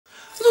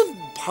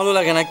ভালো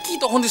লাগে না কি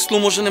তখন স্লো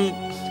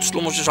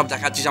মোশনে সব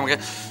দেখাচ্ছিস আমাকে।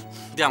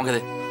 দে আমাকে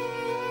দে,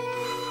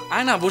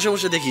 আয় না বসে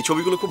বসে দেখি,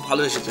 ছবিগুলো খুব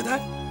ভালো এসেছে।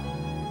 দেখ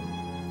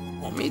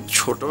আমি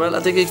ছোটবেলা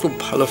থেকেই খুব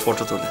ভালো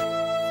ফটো তোলে।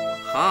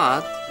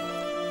 হাত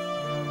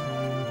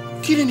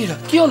কি রে নীরা,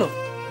 কি হলো?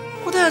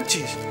 কোথায়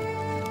যাচ্ছিস?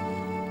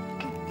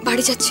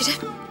 বাড়ি যাচ্ছি রে।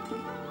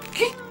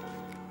 কি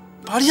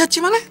বাড়ি যাচ্ছি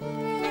মানে?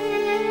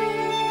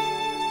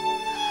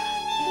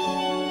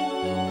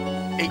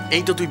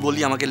 এই তো তুই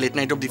বললি আমাকে late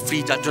night of the free,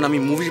 যার জন্য আমি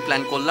মুভির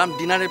প্ল্যান করলাম,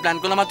 ডিনারের প্ল্যান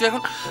করলাম, আর তুই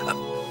এখন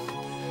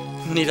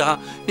Nira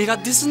Nira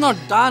this is not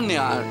done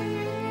year.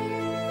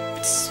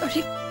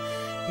 Sorry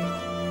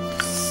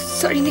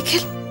sorry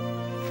Nikhil.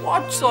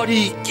 What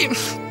sorry?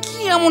 কি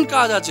এমন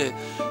কাজ আছে?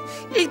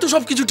 এই তো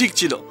সব কিছু ঠিক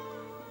ছিল।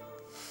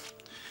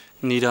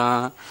 নীরা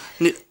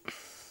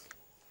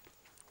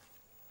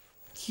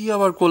কি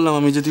আবার করলাম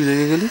আমি যে তুই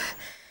রেগে গেলি?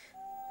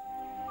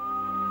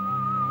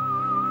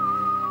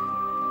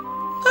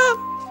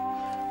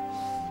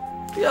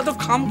 তুই এত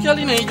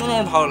খামখেয়ালি না, এই জন্য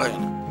আমার ভালো লাগে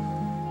না।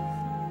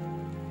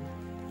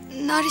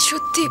 না রে,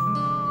 সত্যি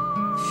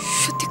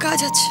সত্যি কাজ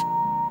আছে।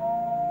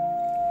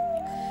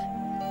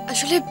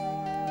 আসলে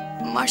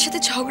মার সাথে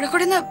ঝগড়া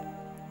করে না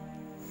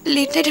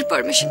লেট নাইটের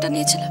পারমিশনটা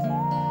নিয়েছিলাম।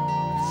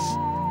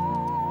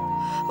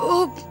 ও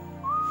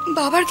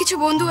বাবার কিছু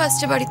বন্ধু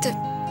আসছে বাড়িতে,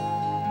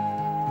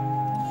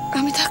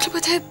 আমি থাকলে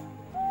বোধহয়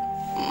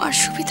মার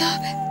সুবিধা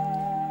হবে।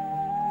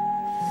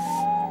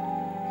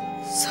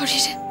 সরি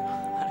রে।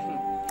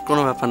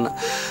 কোনো ব্যাপার না,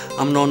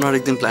 আমরা অন্য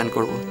আরেকদিন প্ল্যান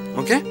করবো।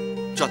 ওকে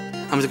চল,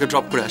 আমি তোকে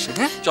ড্রপ করে আসি।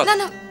 হ্যাঁ চল। না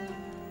না,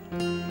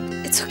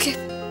 ইটস ওকে,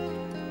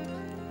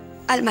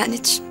 আইল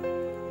ম্যানেজ।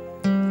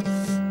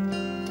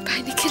 বাই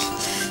নিখিল।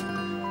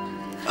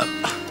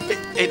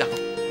 এই দেখো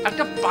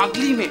একটা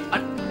পাগলি মেয়ে।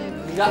 আর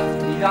নীরা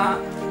নীরা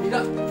নীরা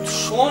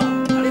শোন,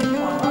 আরে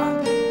বাবা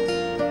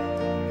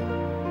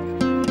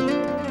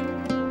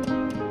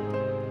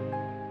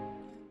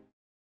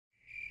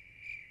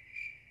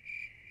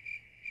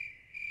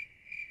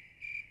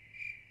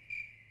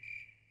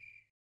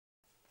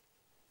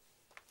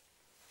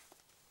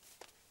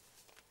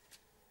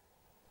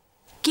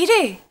কি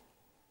রে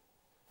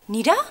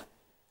নীরা?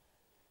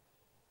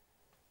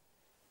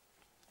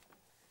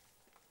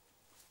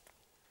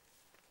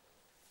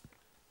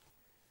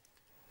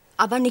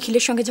 আবার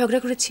নিখিলের সঙ্গে ঝগড়া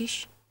করেছিস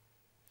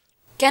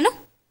কেন?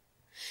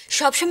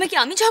 সবসময় কি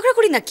আমি ঝগড়া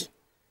করি নাকি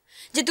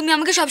যে তুমি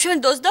আমাকে সবসময়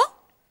দোষ দাও?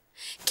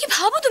 কি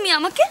ভাবো তুমি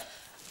আমাকে?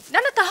 না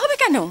না, তা হবে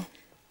কেন?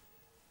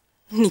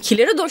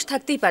 নিখিলেরও দোষ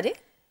থাকতেই পারে।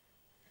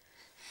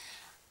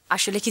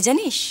 আসলে কি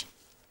জানিস,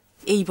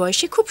 এই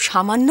বয়সে খুব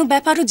সামান্য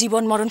ব্যাপারও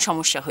জীবন মরণ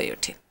সমস্যা হয়ে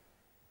ওঠে,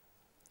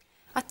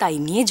 আর তাই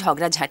নিয়ে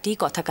ঝগড়াঝাঁটি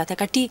কথা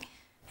কাটাকাটি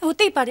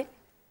হতেই পারে,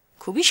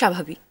 খুবই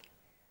স্বাভাবিক।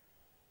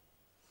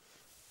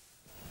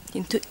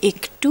 কিন্তু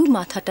একটু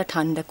মাথাটা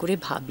ঠান্ডা করে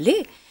ভাবলে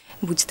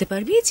বুঝতে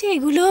পারবি যে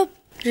এগুলো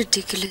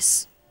রিডিকুলাস,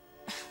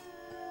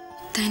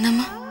 তাই না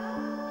মা?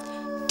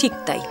 ঠিক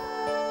তাই।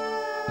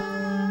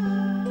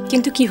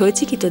 কিন্তু কি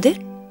হয়েছে কি তোদের?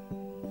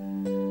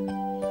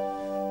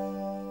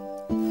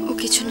 ও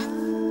কিছু না,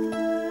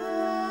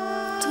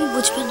 তুমি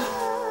বুঝবে না।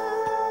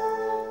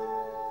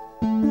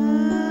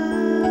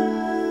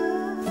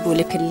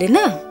 বলে ফেললে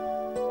না,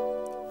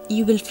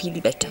 ইউ উইল ফিল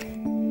বেটার।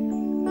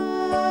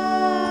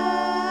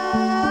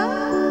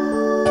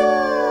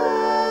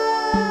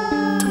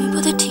 তুমি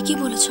বোধহয় ঠিকই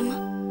বলেছ মা।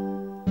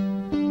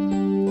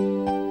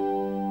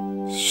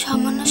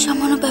 সামান্য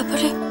সামান্য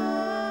ব্যাপারে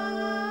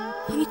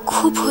আমি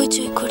খুব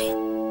হইচই করি,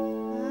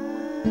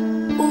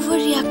 ওভার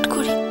রিয়াক্ট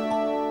করি।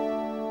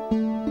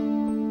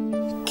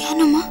 কেন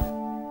মা?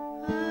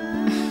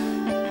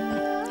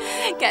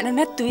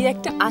 কেননা তুই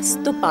একটা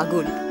আস্ত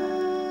পাগল।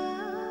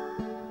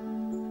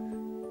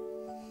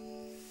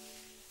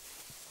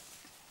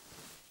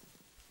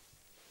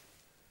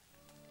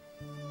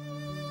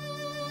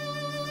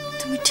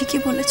 তুমি ঠিকই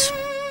বলেছ,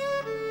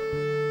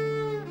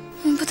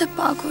 আমি বোধহয়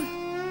পাগল।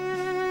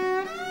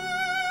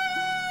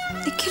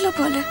 নিখিল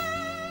বলে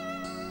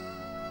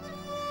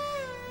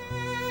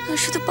আর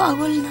শুধু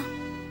পাগল না,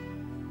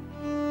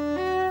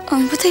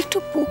 আমি বোধহয় একটু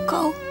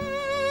বোকাও।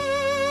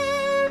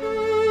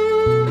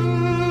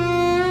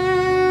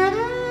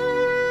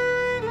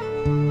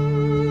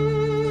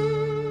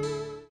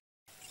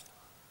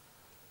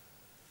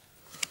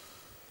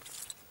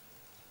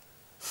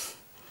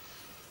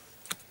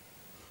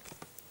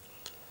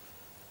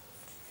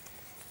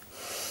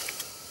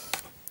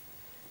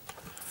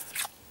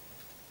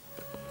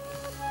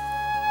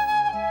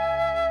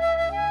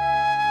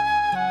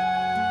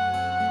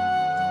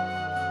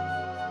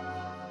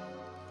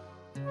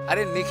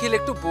 আরে নিখিল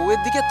একটু বউয়ের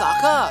দিকে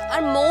তাকা।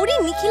 আর মৌরি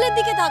নিখিলের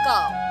দিকে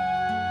তাকাও।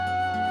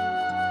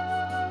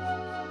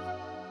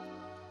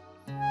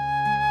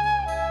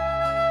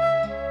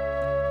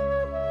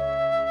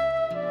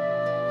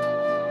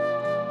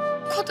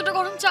 কতটা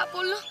গরম চা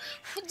পড়লো,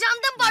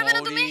 জানতাম পারবে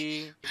না তুমি।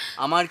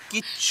 আমার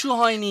কিচ্ছু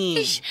হয়নি।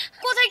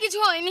 কোথায় কিছু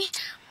হয়নি?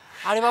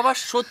 আরে বাবা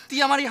সত্যি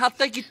আমার এই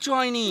হাতটায় কিচ্ছু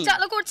হয়নি।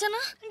 চালু করছে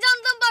না,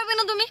 জানতাম পারবে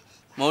না তুমি।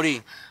 মৌরি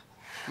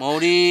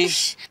মৌরি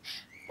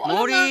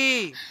মৌরি,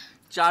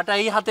 চাটা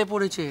এই হাতে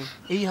পড়েছে,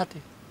 এই হাতে।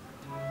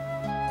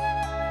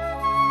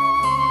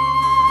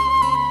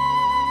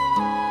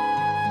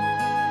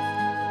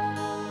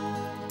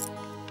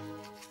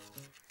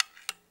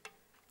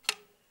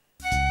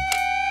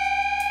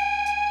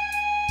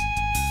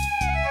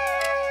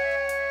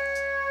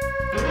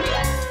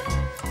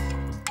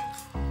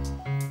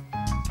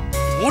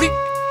 মুড়ি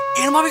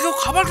এর ভাবে কেউ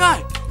খাবার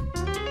খায়?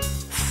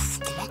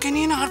 তোমাকে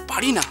নিয়ে না আর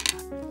পারি না।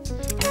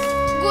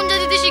 গুঞ্জা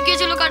দিতে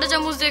শিখিয়েছিল কাঁটা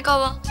চামচ দিয়ে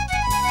খাওয়া,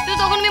 কিন্তু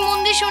তখন আমি মন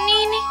দিয়ে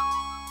শুনিনি।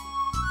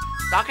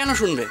 তা কেন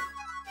শুনবে?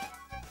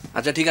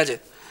 আচ্ছা ঠিক আছে,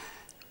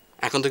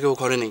 এখন তো কেউ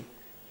ঘরে নেই,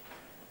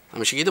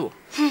 আমি শিখিয়ে দেবো।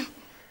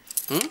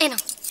 এ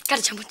নাও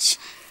কাঁটা চামচ।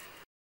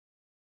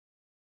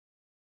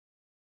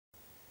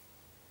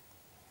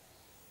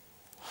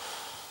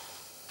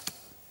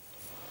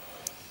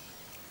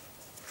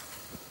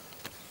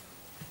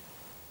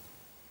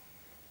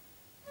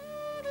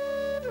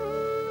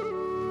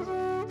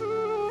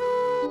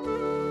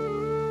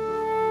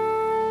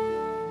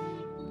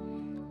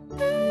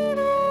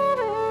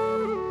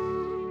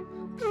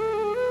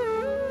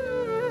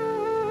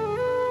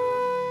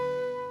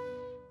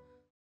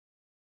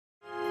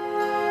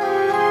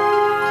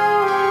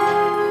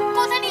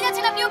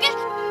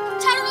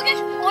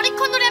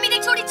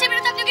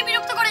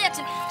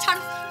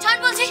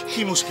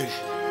 কি মুশকিল?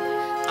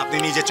 আপনি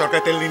নিজে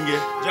চরকায় তেল দিন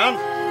গিয়ে যান।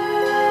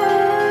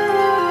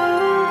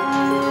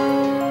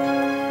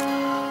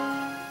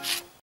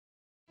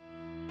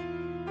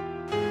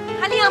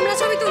 খালি আমরা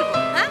ছবি তুলবো?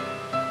 হ্যাঁ,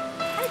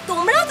 আরে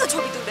তোমরাও তো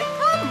ছবি তুলবে।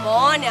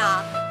 মনা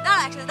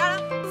দাঁড়া, একসাথে দাঁড়া।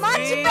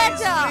 মাছ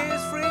বেটা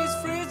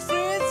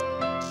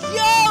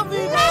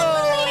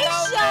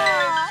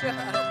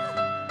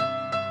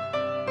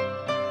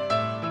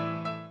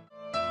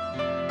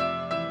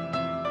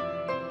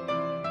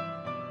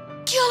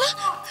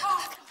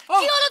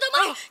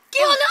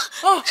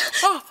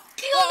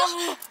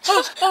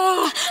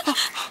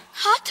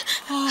হাত,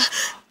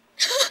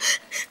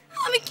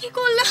 আমি কি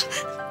করলাম?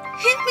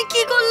 আমি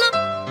কি করলাম?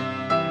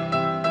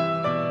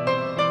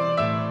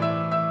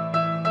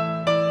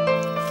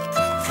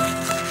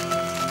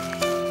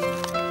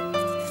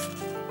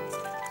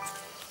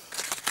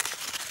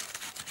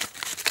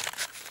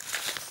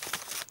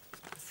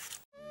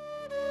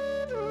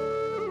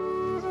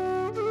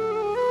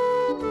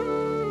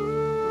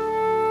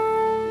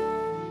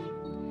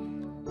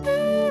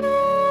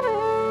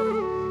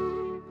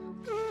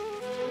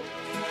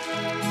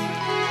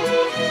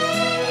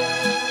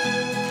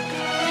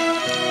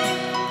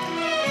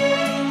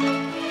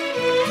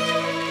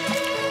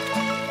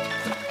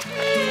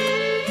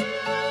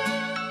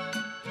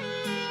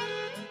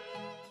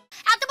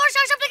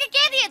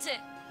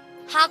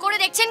 হাঁ করে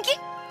দেখছেন কি?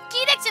 কি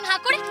দেখছেন হাঁ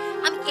করে?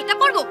 আমি এটা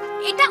পড়বো?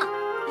 এটা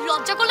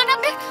লজ্জা করলো না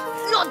আপনার?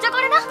 লজ্জা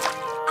করে না?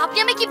 আপনি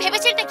আমি কি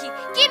ভেবেছেন নাকি?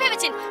 কি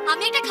ভেবেছেন?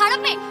 আমি একটা খারাপ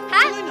মেয়ে?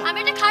 হ্যাঁ, আমি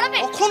একটা খারাপ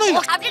মেয়ে? কখনোই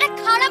না। আপনি একটা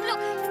খারাপ লোক,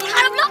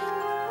 খারাপ লোক।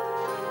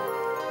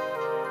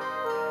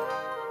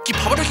 কি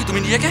ভাবোটা কি তুমি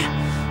নিজেকে?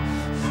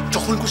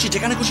 যখন খুশি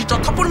যেখানে খুশি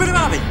থাপ্পড় মেরে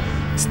বেড়াবে?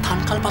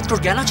 স্থানকাল পাত্রর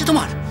জ্ঞান আছে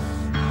তোমার?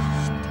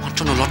 তোমার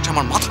জন্য লজ্জা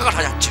আমার মাথা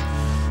কাটা যাচ্ছে।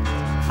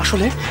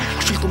 আসলে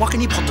আসলে তোমাকে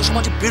নিয়ে ভদ্র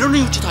সমাজে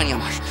বেরোনোই উচিত হয়নি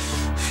আমার।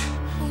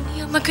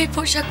 আমাকে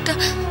পোশাকটা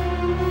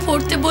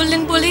পরতে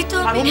বললেন বলেই তো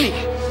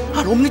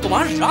আর অমনি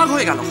তোমার রাগ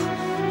হয়ে গেল।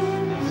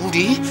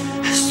 মুড়ি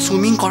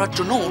সুইমিং করার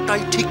জন্য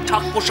ওটাই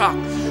ঠিকঠাক পোশাক।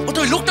 ও তো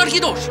ওই লোকটার কি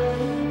দোষ?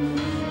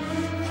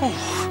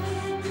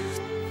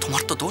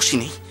 তোমার তো দোষই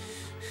নেই,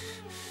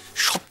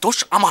 সব দোষ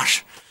আমার।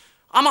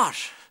 আমার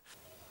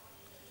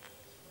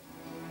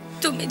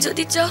তুমি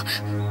যদি চাও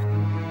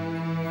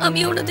আমি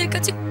ওনাদের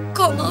কাছে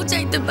ক্ষমাও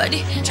চাইতে পারি।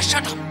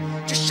 Shut up,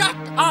 shut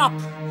up.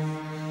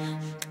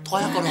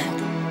 দয়া করো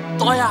আমাকে,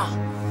 দয়া।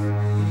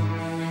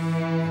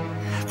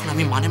 এখন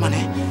আমি মানে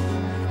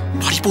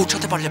বাড়ি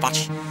পৌঁছাতে পারলে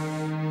বাঁচি।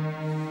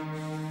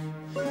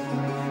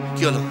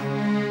 কি হলো?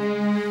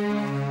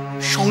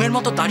 সঙ্গের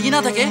মতো দাঁড়িয়ে না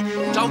থেকে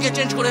যাও গিয়ে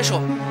চেঞ্জ করে এসো,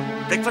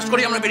 ব্রেকফাস্ট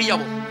করে আমরা বেরিয়ে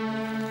যাবো।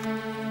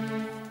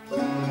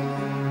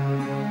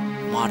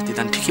 মার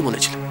দিদান ঠিকই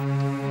বলেছিল,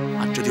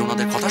 আর যদি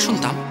ওনাদের কথা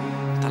শুনতাম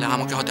তাহলে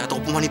আমাকে হয়তো এত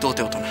অপমানিত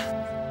হতে হতো না।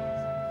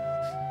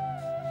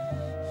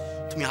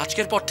 তুমি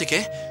আজকের পর থেকে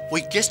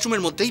ওই গেস্ট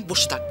রুমের মধ্যেই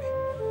বসে থাকবে,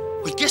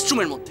 ওই গেস্ট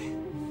রুমের মধ্যে।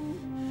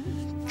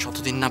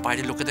 যতদিন না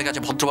বাইরের লোকেদের কাছে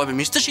ভদ্রভাবে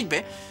মিশতে শিখবে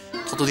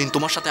ততদিন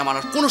তোমার সাথে আমার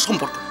আর কোনো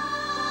সম্পর্ক নেই,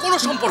 কোনো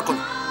সম্পর্ক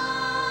নেই।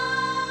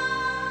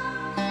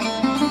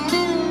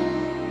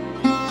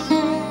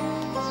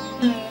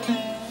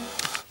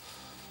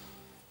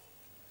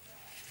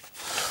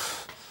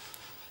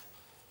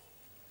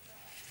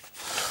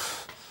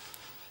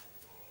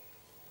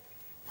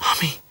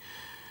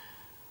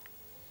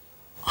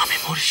 আমি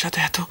মোরির সাথে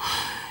এত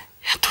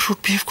রুড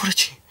বিহেভ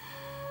করেছি,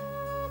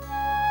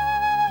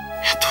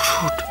 এত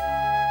রুড।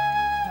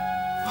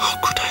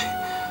 কোথায়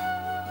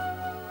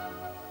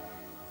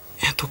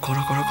এত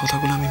কড়া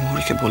কথাগুলো আমি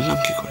মোরিকে বললাম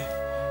কি করে?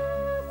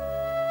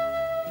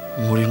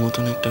 মোরির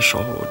মতন একটা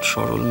সহজ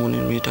সরল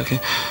মনের মেয়েটাকে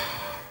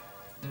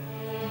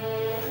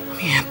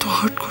আমি এত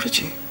হার্ট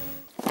করেছি।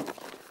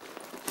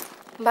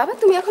 বাবা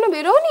তুমি এখনো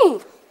বেরোওনি?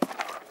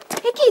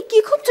 কি কি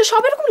খুঁজছো?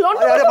 সব এরকম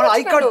লন্ডন। আরে আমার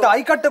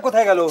আই কার্ডটা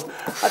কোথায় গেল?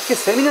 আজকে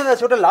সেমিনার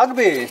আছে, ওটা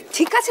লাগবে।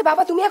 ঠিক আছে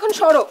বাবা তুমি এখন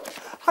সরো।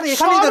 আরে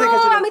এখানেই তো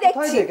রেখেছিলাম, আমি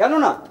দেখছি। কেন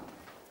না?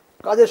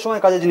 কাজের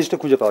সময় কাজের জিনিসটা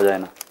খুঁজে পাওয়া যায়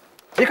না।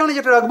 যেখানে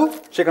যেটা রাখবো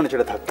সেখানে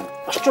সেটা থাকবে।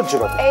 আশ্চর্য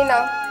ব্যাপার। এই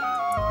নাও।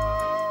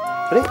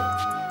 আরে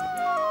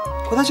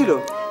কোথায় ছিল?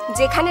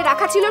 যেখানে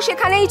রাখা ছিল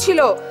সেখানেই ছিল।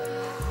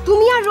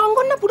 তুমি আর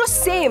রঙ্গন না পুরো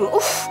সেম।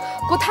 উফ,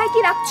 কোথায় কি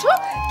রাখছো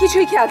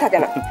কিছুই খেয়াল থাকে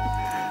না।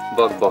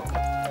 বক বক,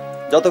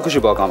 যত খুশি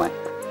বক আমায়,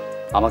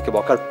 আমাকে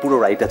বকার পুরো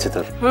রাইট আছে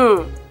তোর।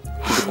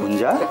 কিন্তু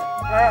কুঞ্জা,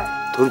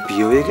 তোর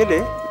বিয়ে হয়ে গেলে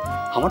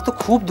আমার তো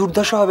খুব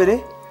দুর্দশা হবে রে।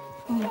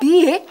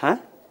 বিয়ে? হ্যাঁ,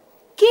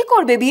 কি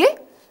করবে বিয়ে?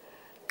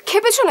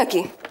 খেপেছো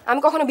নাকি? আমি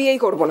কখনো বিয়েই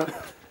করব না।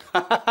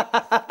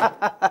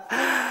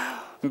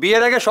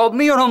 বিয়ের আগে সব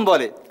মেয়ে ওরম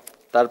বলে,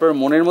 তারপর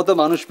মনের মতো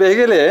মানুষ পেয়ে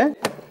গেলে।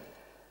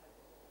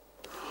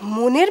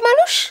 মনের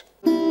মানুষ?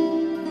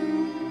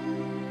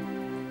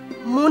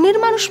 মনের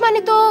মানুষ মানে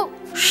তো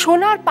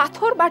সোনার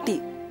পাথর বাটি।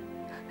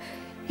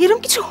 এরকম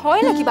কিছু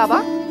হয় নাকি বাবা?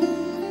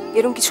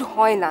 এরকম কিছু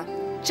হয় না,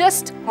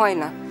 জাস্ট হয়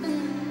না।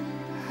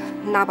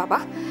 না বাবা,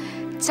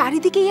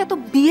 চারিদিকে এত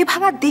বিয়ে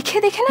ভাঙা দেখে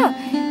দেখে না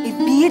এই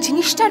বিয়ে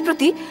জিনিসটার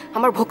প্রতি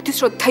আমার ভক্তি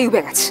শ্রদ্ধাই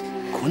উবে গেছে।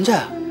 কুঞ্জা,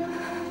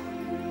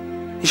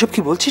 এসব কি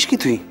বলছিস কি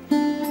তুই?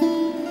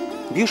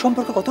 বিয়ে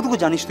সম্পর্কে কতটুকু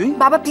জানিস তুই?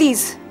 বাবা প্লিজ,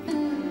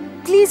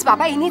 প্লিজ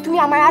বাবা, এই নিয়ে তুমি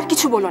আমায় আর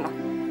কিছু বলো না।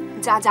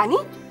 যা জানি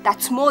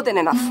দ্যাটস মোর দেন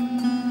এনাফ।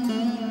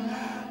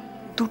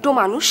 দুটো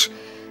মানুষ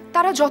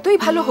তারা যতই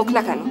ভালো হোক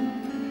না কেন,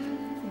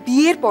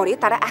 বিয়ের পরে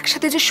তারা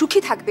একসাথে যে সুখী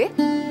থাকবে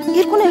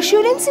এর কোনো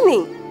অ্যাসিওরেন্সই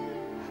নেই।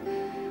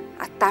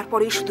 আর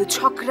তারপরে শুধু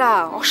ঝগড়া,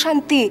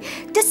 অশান্তি,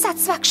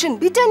 ডিসস্যাটিসফ্যাকশন,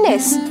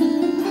 বিটারনেস,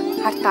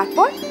 আর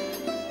তারপর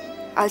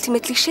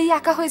আলটিমেটলি সেই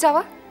একা হয়ে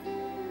যাওয়া।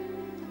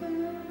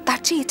 তার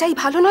চেয়ে এটাই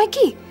ভালো নয়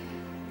কি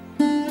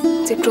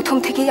যে প্রথম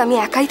থেকেই আমি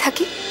একাই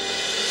থাকি।